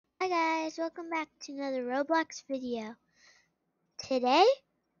Guys, welcome back to another Roblox video. Today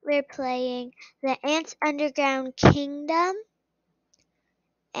we're playing the Ants Underground Kingdom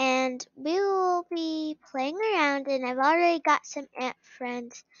and we will be playing around, and I've already got some ant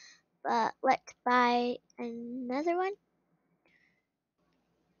friends, but let's buy another one.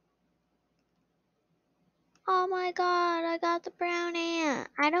 Oh my god, I got the brown ant.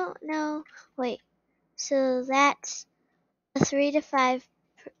 I don't know. Wait, so that's a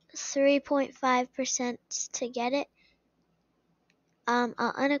 3.5% to get it. I'll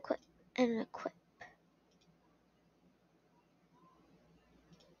unequip and equip.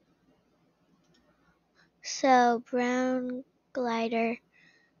 So brown glider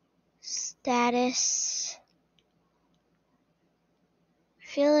status. I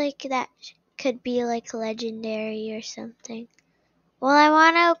feel like that could be like legendary or something. Well, I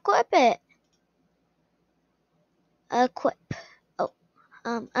want to equip it. Equip. Oh,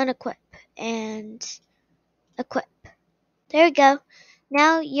 unequip and equip. There we go.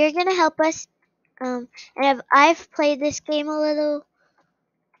 Now you're gonna help us. And I've played this game a little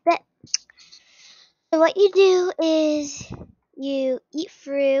bit. So what you do is you eat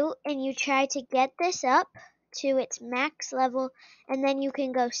fruit and you try to get this up to its max level, and then you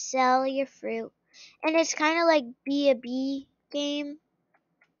can go sell your fruit. And it's kind of like be a bee game.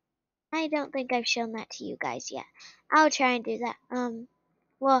 I don't think I've shown that to you guys yet. I'll try and do that.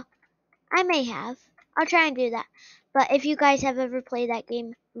 Well, I may have. I'll try and do that. But if you guys have ever played that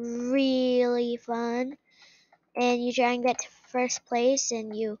game, really fun. And you try and get to first place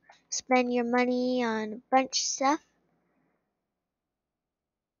and you spend your money on a bunch of stuff.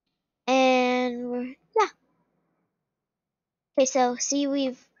 And yeah. Okay, so see,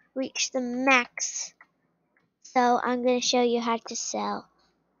 we've reached the max. So I'm going to show you how to sell.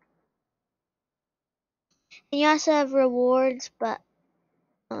 And you also have rewards, but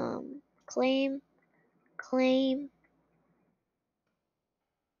claim.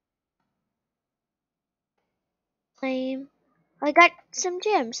 I got some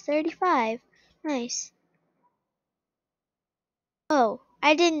gems, 35. Nice. Oh,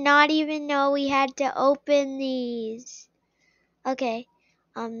 I did not even know we had to open these. Okay,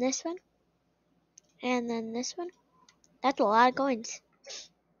 this one, and then this one. That's a lot of coins.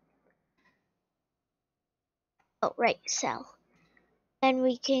 Oh, right, sell. Then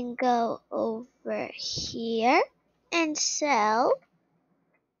we can go over here and sell.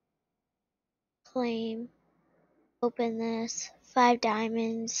 Claim. Open this. 5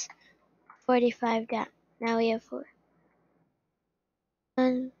 diamonds. 45 diamonds. Now we have 4.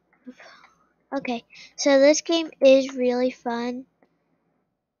 Okay, so this game is really fun.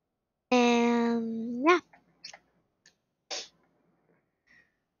 And yeah.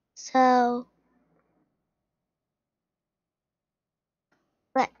 So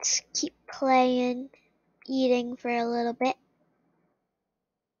let's keep playing, eating for a little bit.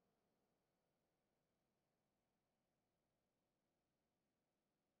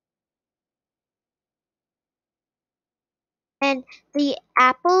 And the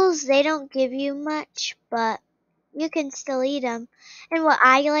apples, they don't give you much, but you can still eat them. And what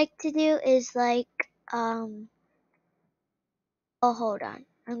I like to do is like, oh, hold on.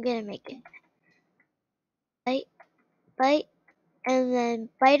 I'm gonna make it. Bite, and then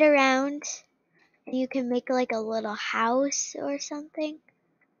bite around, and you can make like a little house or something.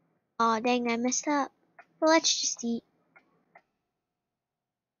 Aw, dang, I messed up. Well, let's just eat.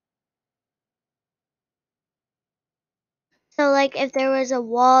 So like if there was a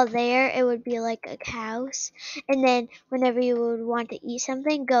wall there, it would be like a house. And then whenever you would want to eat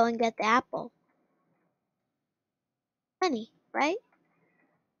something, go and get the apple. Funny, right?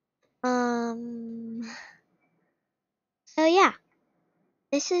 So yeah.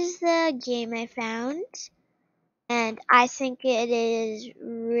 This is the game I found. And I think it is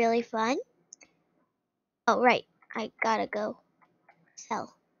really fun. Oh right, I gotta go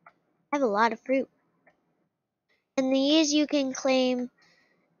sell. I have a lot of fruit. And these you can claim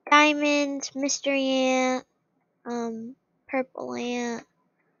diamonds, mystery ant, purple ant,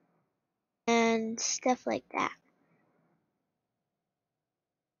 and stuff like that.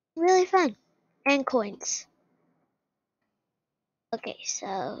 Really fun. And coins. Okay,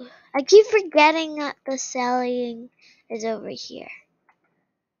 so I keep forgetting that the selling is over here.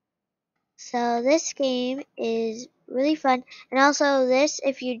 So this game is really fun. And also this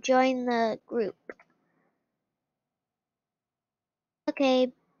if you join the group.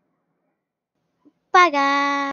 Okay. Bye guys.